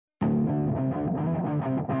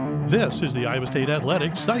This is the Iowa State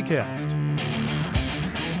Athletics SciCast.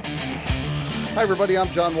 Hi, everybody. I'm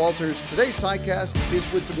John Walters. Today's SciCast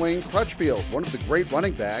is with Dwayne Crutchfield, one of the great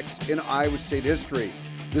running backs in Iowa State history.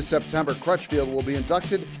 This September, Crutchfield will be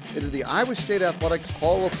inducted into the Iowa State Athletics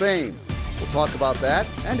Hall of Fame. We'll talk about that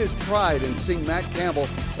and his pride in seeing Matt Campbell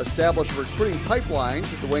establish a recruiting pipeline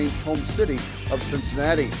to Dwayne's home city of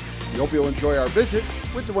Cincinnati. We hope you'll enjoy our visit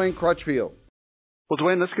with Dwayne Crutchfield. Well,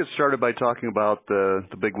 Dwayne, let's get started by talking about the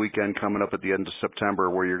big weekend coming up at the end of September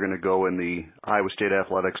where you're going to go in the Iowa State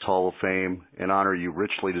Athletics Hall of Fame, an honor you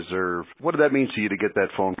richly deserve. What did that mean to you to get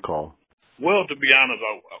that phone call? Well, to be honest,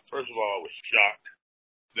 first of all, I was shocked.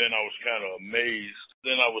 Then I was kind of amazed.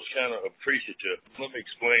 Then I was kind of appreciative. Let me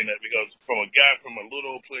explain that, because from a guy from a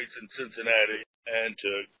little place in Cincinnati and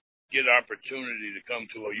to get an opportunity to come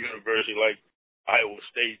to a university like Iowa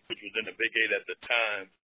State, which was in the Big Eight at the time,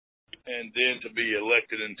 and then to be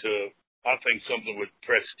elected into, I think, something with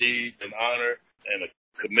prestige and honor and a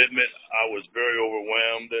commitment, I was very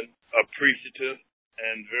overwhelmed and appreciative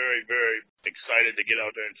and very, very excited to get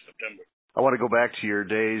out there in September. I want to go back to your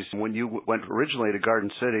days when you went originally to Garden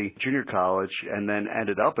City Junior College and then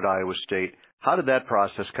ended up at Iowa State. How did that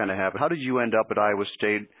process kind of happen? How did you end up at Iowa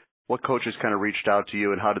State? What coaches kind of reached out to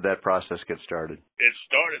you, and how did that process get started? It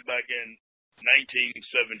started back in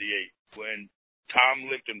 1978 when Tom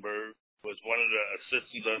Lichtenberg was one of the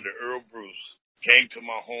assistants under Earl Bruce, came to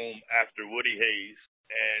my home after Woody Hayes,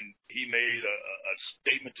 and he made a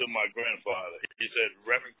statement to my grandfather. He said,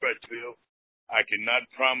 "Reverend Crutchfield, I cannot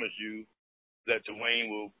promise you that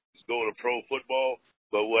Dwayne will go to pro football,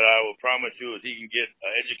 but what I will promise you is he can get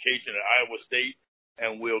an education at Iowa State,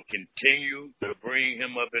 and we'll continue to bring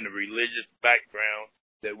him up in a religious background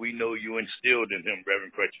that we know you instilled in him,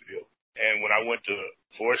 Reverend Crutchfield." And when I went to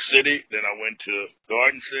Forest City, then I went to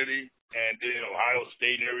Garden City, and then Ohio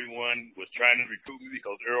State, and everyone was trying to recruit me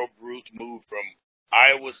because Earl Bruce moved from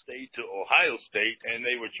Iowa State to Ohio State, and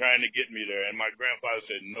they were trying to get me there. And my grandfather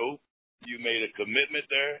said, "No, you made a commitment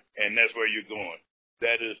there, and that's where you're going."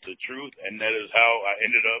 That is the truth, and that is how I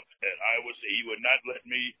ended up at Iowa State. He would not let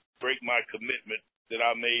me break my commitment that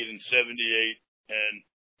I made in 78, and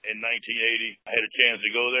in 1980, I had a chance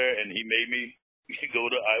to go there, and he made me go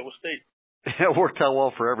to Iowa State. It worked out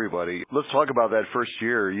well for everybody. Let's talk about that first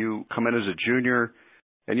year. You come in as a junior,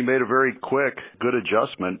 and you made a very quick, good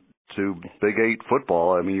adjustment to Big Eight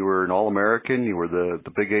football. I mean, you were an All-American. You were the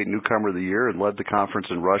Big Eight Newcomer of the Year and led the conference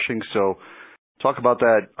in rushing. So talk about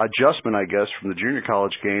that adjustment, I guess, from the junior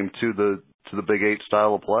college game to the Big Eight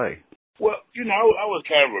style of play. Well, I was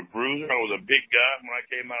kind of a bruiser. I was a big guy. When I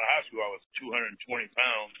came out of high school, I was 220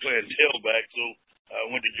 pounds, playing tailback. So I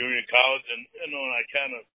went to junior college, and, and I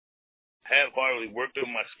kind of half-heartedly worked on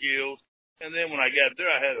my skills. And then when I got there,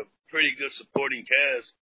 I had a pretty good supporting cast.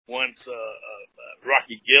 Once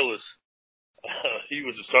Rocky Gillis, he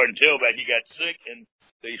was a starting tailback. He got sick, and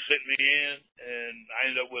they sent me in, and I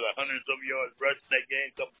ended up with 100-some yards rushing that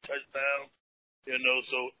game, a couple touchdowns.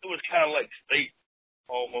 So it was kind of like fate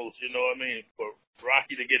almost, for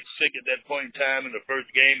Rocky to get sick at that point in time in the first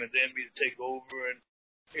game and then me to take over. And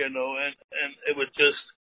it was just,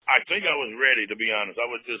 I think I was ready, to be honest. I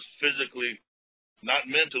was just physically, not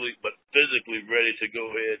mentally, but physically ready to go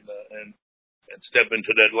ahead and step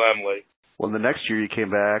into that limelight. Well, the next year you came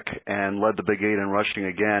back and led the Big Eight in rushing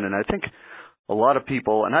again, and I think a lot of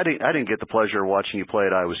people, and I didn't get the pleasure of watching you play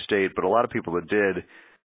at Iowa State, but a lot of people that did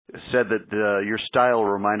said that your style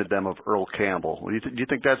reminded them of Earl Campbell. Do you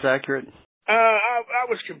think that's accurate? I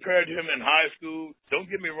was compared to him in high school. Don't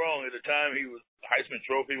get me wrong. At the time, he was Heisman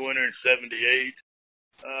Trophy winner in 78.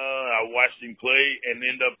 I watched him play and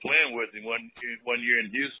ended up playing with him one year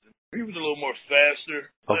in Houston. He was a little more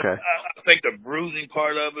faster. Okay. I think the bruising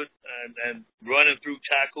part of it and running through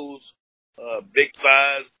tackles, big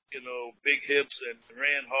thighs, big hips, and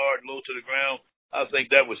ran hard, low to the ground, I think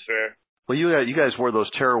that was fair. Well, you guys wore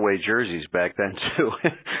those tearaway jerseys back then too,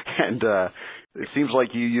 and it seems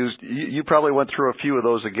like you probably went through a few of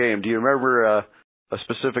those a game. Do you remember a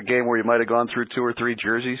specific game where you might have gone through 2 or 3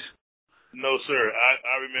 jerseys? No, sir.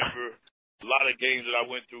 I remember a lot of games that I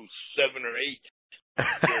went through 7 or 8.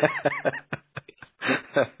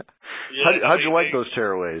 How'd you like those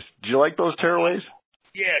tearaways? Did you like those tearaways?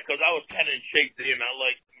 Yeah, because I was kind of in shape then. I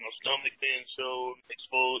liked my stomach being so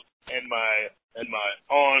exposed and my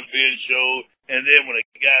arms being showed. And then when a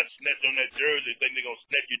guy snatched on that jersey, think they're gonna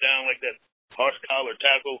snatch you down like that horse collar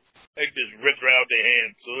tackle, they just ripped right out their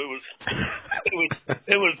hands. So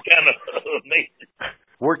it was kind of amazing.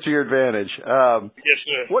 Worked to your advantage. Yes,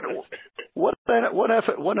 sir. What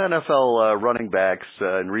NFL running backs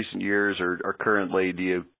in recent years or currently do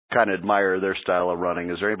you kind of admire their style of running?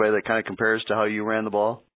 Is there anybody that kind of compares to how you ran the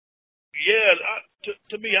ball? Yeah,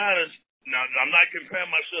 to be honest, now I'm not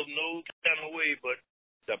comparing myself no kind of way, but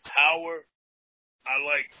the power, I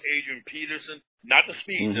like Adrian Peterson. Not the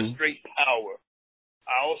speed, the straight power.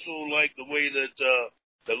 I also like the way that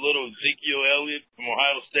the little Ezekiel Elliott from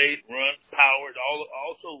Ohio State runs, powered,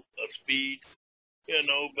 also a speed,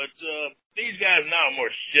 But these guys now are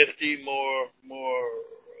more shifty, more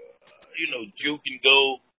juke and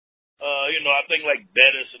go. I think like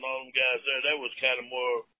Bettis and all them guys there, that was kind of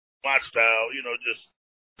more my style, just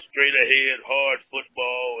straight ahead, hard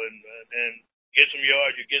football and get some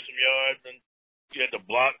yards, you get some yards, and you had to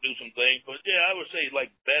block, do some things. But yeah, I would say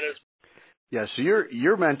like Bettis. Yeah, so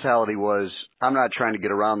your mentality was, I'm not trying to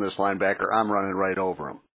get around this linebacker, I'm running right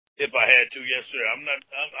over him. If I had to, yes sir.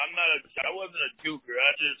 I wasn't a juker.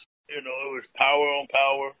 I just, it was power on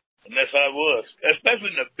power, and that's how it was.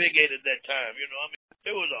 Especially in the Big 8 at that time,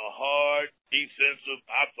 it was a hard, defensive,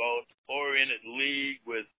 I thought, oriented league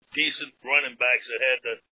with decent running backs that had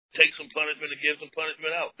to take some punishment and give some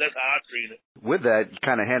punishment out. That's how I seen it. With that,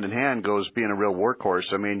 kind of hand in hand goes being a real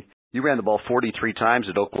workhorse. I mean, you ran the ball 43 times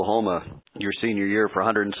at Oklahoma your senior year for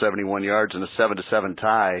 171 yards and a 7-7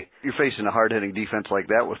 tie. You're facing a hard-hitting defense like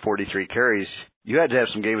that with 43 carries. You had to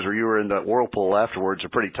have some games where you were in the whirlpool afterwards, or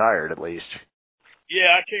pretty tired at least.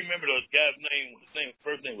 Yeah, I can't remember the guy's name.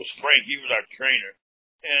 First name was Frank. He was our trainer.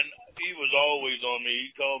 And he was always on me.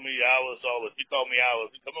 He called me Alice. He called me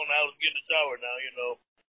Alice. Come on, Alice, get in the shower now,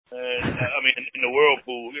 And, in the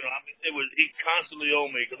whirlpool, he constantly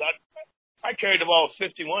on me because I carried the ball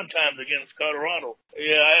 51 times against Colorado.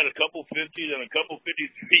 Yeah, I had a couple 50s and a couple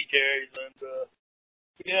 53 carries, and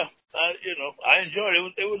I enjoyed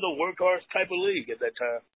it. It was a workhorse type of league at that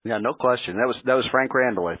time. Yeah, no question. That was Frank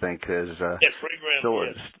Randall, I think. Yes, Frank Randall.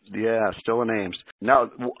 Still a names. Now,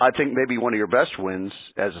 I think maybe one of your best wins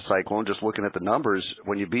as a Cyclone, just looking at the numbers,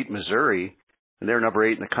 when you beat Missouri, and they're number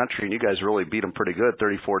 8 in the country, and you guys really beat them pretty good,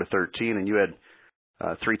 34-13, and you had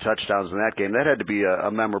 3 touchdowns in that game. That had to be a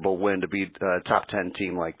memorable win to beat a top 10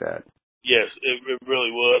 team like that. Yes, it really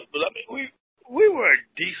was. But we were a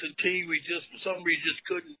decent team. We just, for some reason, just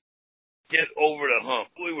couldn't get over the hump.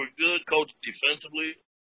 We were good, coached defensively.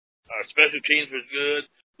 Our special teams was good.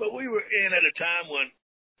 But we were in at a time when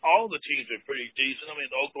all the teams were pretty decent.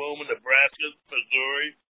 Oklahoma, Nebraska,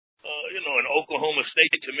 Missouri, and Oklahoma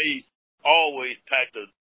State, to me, always packed the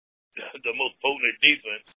most potent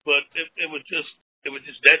defense. But it was just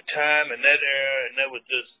that time and that era, and that was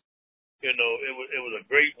just, it was a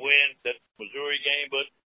great win, that Missouri game, but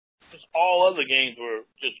just all other games were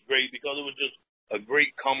just great because it was just a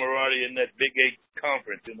great camaraderie in that Big 8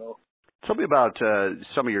 conference, Tell me about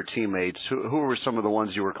some of your teammates. Who were some of the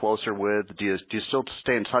ones you were closer with? Do you still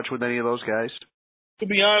stay in touch with any of those guys? To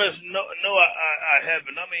be honest, no, I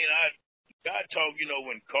haven't. I talked,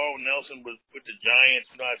 when Carl Nelson was with the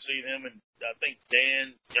Giants, I seen him, and I think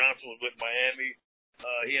Dan Johnson was with Miami.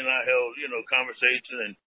 He and I held,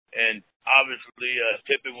 conversation, and obviously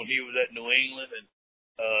Tippett when he was at New England, and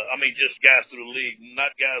just guys through the league,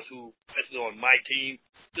 not guys who, especially on my team,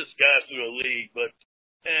 just guys through the league.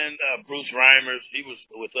 And Bruce Reimers, he was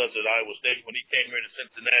with us at Iowa State when he came here to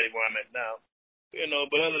Cincinnati, where I'm at now.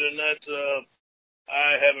 But other than that,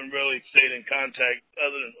 I haven't really stayed in contact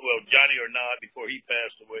other than, Johnny Arnott before he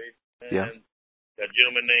passed away. And that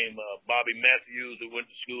gentleman named Bobby Matthews, who went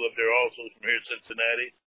to school up there also from here in Cincinnati.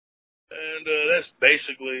 And that's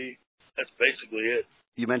basically it.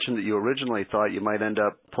 You mentioned that you originally thought you might end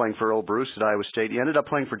up playing for Earle Bruce at Iowa State. You ended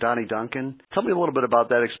up playing for Donnie Duncan. Tell me a little bit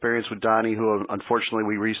about that experience with Donnie, who unfortunately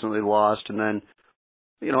we recently lost, and then,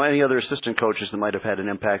 any other assistant coaches that might have had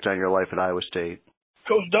an impact on your life at Iowa State.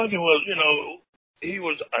 Coach Duncan was, he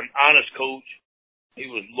was an honest coach. He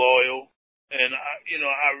was loyal. And,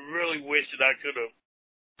 I really wish that I could have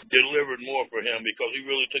delivered more for him because he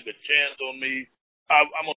really took a chance on me.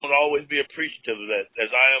 I'm going to always be appreciative of that,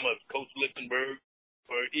 as I am of Coach Lichtenberg,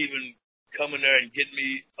 for even coming there and getting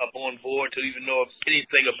me up on board to even know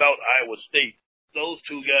anything about Iowa State. Those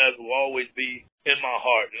two guys will always be in my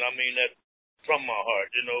heart, and I mean that from my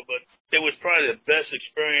heart, But it was probably the best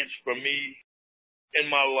experience for me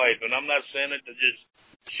in my life, and I'm not saying it to just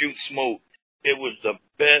shoot smoke. It was the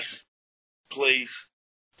best place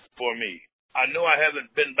for me. I know I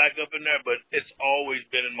haven't been back up in there, but it's always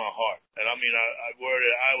been in my heart. And I wear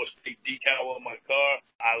the Iowa State decal on my car.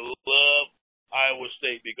 I love Iowa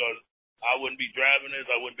State because I wouldn't be driving this,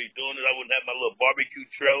 I wouldn't be doing it, I wouldn't have my little barbecue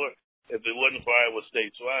trailer if it wasn't for Iowa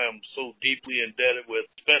State. So I am so deeply indebted with,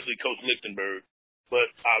 especially Coach Lichtenberg.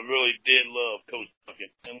 But I really did love Coach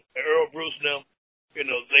Duncan. And Earle Bruce now,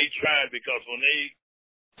 they tried because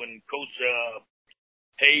when Coach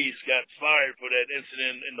Hayes got fired for that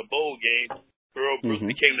incident in the bowl game, Earl Bruce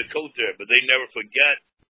became the coach there, but they never forgot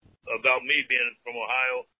about me being from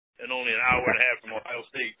Ohio and only an hour and a half from Ohio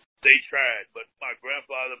State. They tried, but my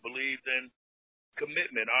grandfather believed in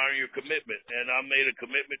commitment, honor your commitment, and I made a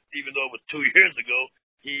commitment even though it was 2 years ago.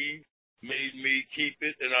 He made me keep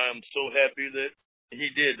it, and I'm so happy that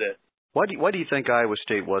he did that. Why do you think Iowa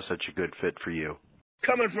State was such a good fit for you?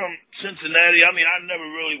 Coming from Cincinnati, I mean, I never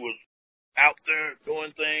really was out there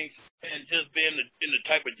doing things, and just being in the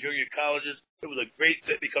type of junior colleges, it was a great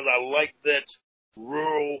fit because I like that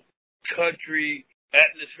rural country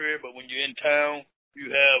atmosphere. But when you're in town,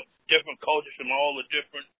 you have different cultures from all the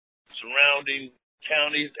different surrounding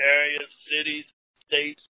counties, areas, cities,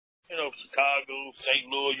 states. You know, Chicago, St.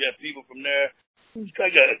 Louis, you have people from there. It's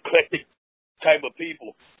like an eclectic type of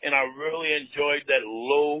people. And I really enjoyed that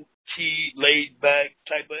low-key, laid-back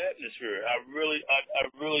type of atmosphere. I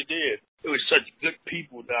really did. It was such good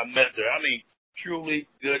people that I met there. I mean, truly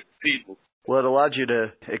good people. Well, it allowed you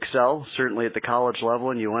to excel, certainly at the college level,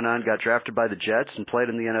 and you went on, got drafted by the Jets, and played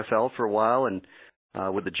in the NFL for a while, and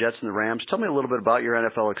with the Jets and the Rams. Tell me a little bit about your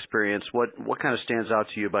NFL experience. What kind of stands out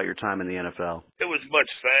to you about your time in the NFL? It was much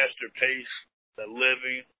faster pace, the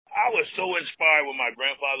living. I was so inspired when my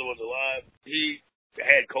grandfather was alive. He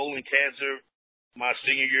had colon cancer my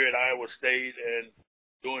senior year at Iowa State, and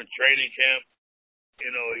during training camp,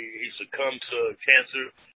 you know, he succumbed to cancer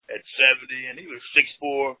at 70, and he was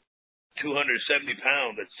 6'4", 270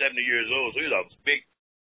 pounds at 70 years old. So he was a big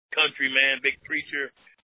country man, big preacher.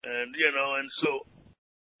 And, you know, and so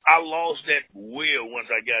I lost that will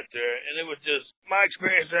once I got there. And it was just, my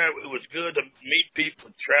experience there, it was good to meet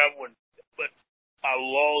people and travel. But I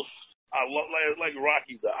lost like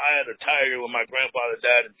Rocky, the eye of the tiger when my grandfather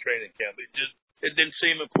died in training camp. It didn't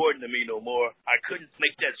seem important to me no more. I couldn't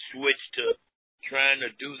make that switch to trying to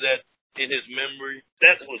do that in his memory.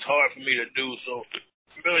 That was hard for me to do. So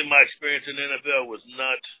really my experience in the NFL was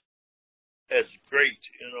not as great,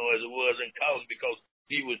 you know, as it was in college because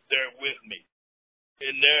he was there with me.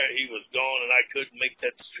 In there, he was gone, and I couldn't make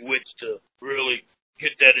that switch to really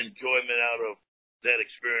get that enjoyment out of that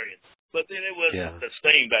experience. But then it wasn't the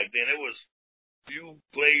same back then. It was, you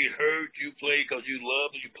played hurt, you played because you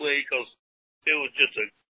loved it, you played because it was just a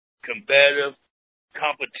combative,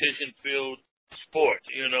 competition-filled sport,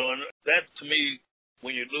 you know. And that, to me,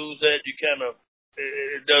 when you lose that, you kind of,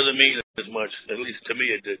 it doesn't mean as much. At least to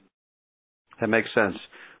me, it didn't. That makes sense.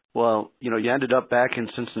 Well, you know, you ended up back in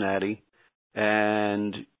Cincinnati,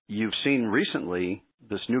 and you've seen recently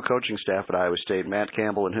this new coaching staff at Iowa State, Matt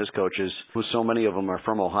Campbell and his coaches, who so many of them are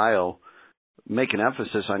from Ohio, make an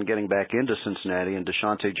emphasis on getting back into Cincinnati. And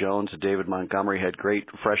Deshaunte Jones and David Montgomery had great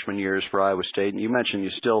freshman years for Iowa State. And you mentioned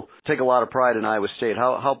you still take a lot of pride in Iowa State.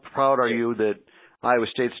 How proud are you that Iowa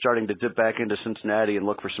State's starting to dip back into Cincinnati and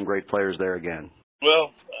look for some great players there again?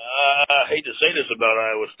 Well, I hate to say this about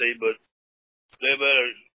Iowa State, but they better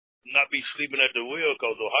not be sleeping at the wheel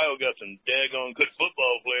because Ohio got some daggone good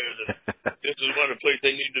football players, and this is one of the places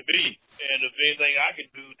they need to be. And if anything I can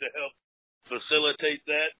do to help facilitate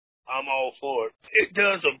that, I'm all for it. It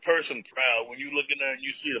does a person proud when you look in there and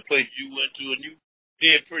you see the place you went to and you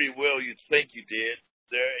did pretty well, you think you did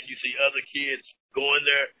there, and you see other kids going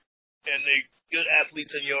there and they good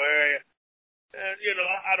athletes in your area. And, you know,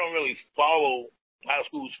 I don't really follow high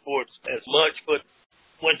school sports as much, but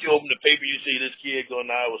once you open the paper, you see this kid going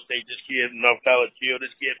to Iowa State, this kid from North College Hill,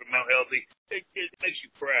 this kid from Mount Healthy. It makes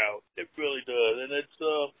you proud. It really does. And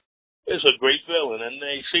it's a great feeling. And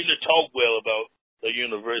they seem to talk well about the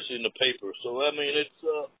university in the paper. So, I mean,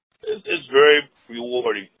 it's very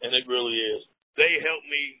rewarding, and it really is. They helped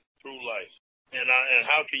me through life. And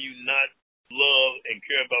how can you not love and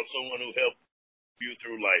care about someone who helped you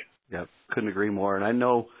through life? Yeah, couldn't agree more. And I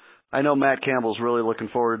know Matt Campbell's really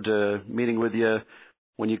looking forward to meeting with you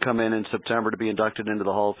when you come in September to be inducted into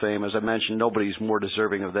the Hall of Fame. As I mentioned, nobody's more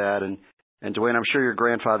deserving of that. And Dwayne, I'm sure your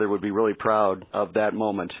grandfather would be really proud of that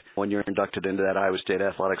moment when you're inducted into that Iowa State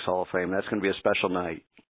Athletics Hall of Fame. That's going to be a special night.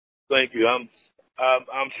 Thank you. I'm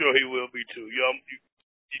sure he will be too. You're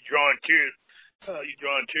drawing tears. You're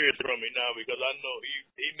drawing tears from me now because I know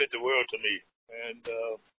he meant the world to me, and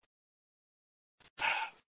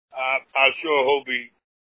I sure hope he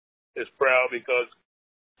is proud because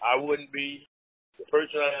I wouldn't be the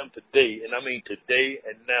person I am today, and I mean today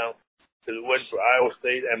and now, because it wasn't for Iowa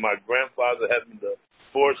State and my grandfather having the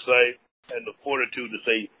foresight and the fortitude to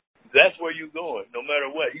say, that's where you're going, no matter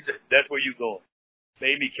what. He said, that's where you're going.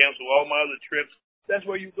 Made me cancel all my other trips. That's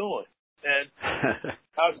where you're going. And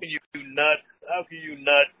how can you not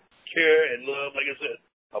care and love, like I said,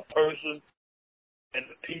 a person and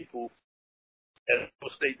the people at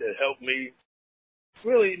Iowa State that helped me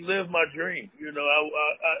really live my dream. You know,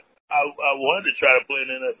 I wanted to try to play in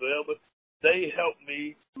the NFL, but they helped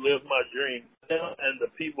me live my dream. And the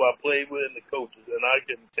people I played with and the coaches. And I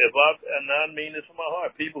mean this from my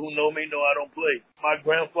heart. People who know me know I don't play. My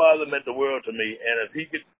grandfather meant the world to me. And if he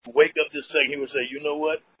could wake up this second, he would say, you know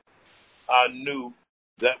what? I knew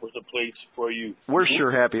that was the place for you. We're sure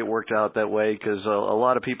happy it worked out that way because a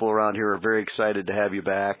lot of people around here are very excited to have you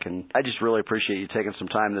back. And I just really appreciate you taking some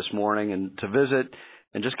time this morning and to visit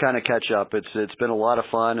and just kind of catch up. It's been a lot of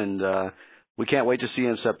fun, and we can't wait to see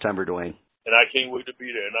you in September, Dwayne. And I can't wait to be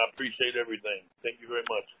there, and I appreciate everything. Thank you very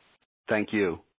much. Thank you.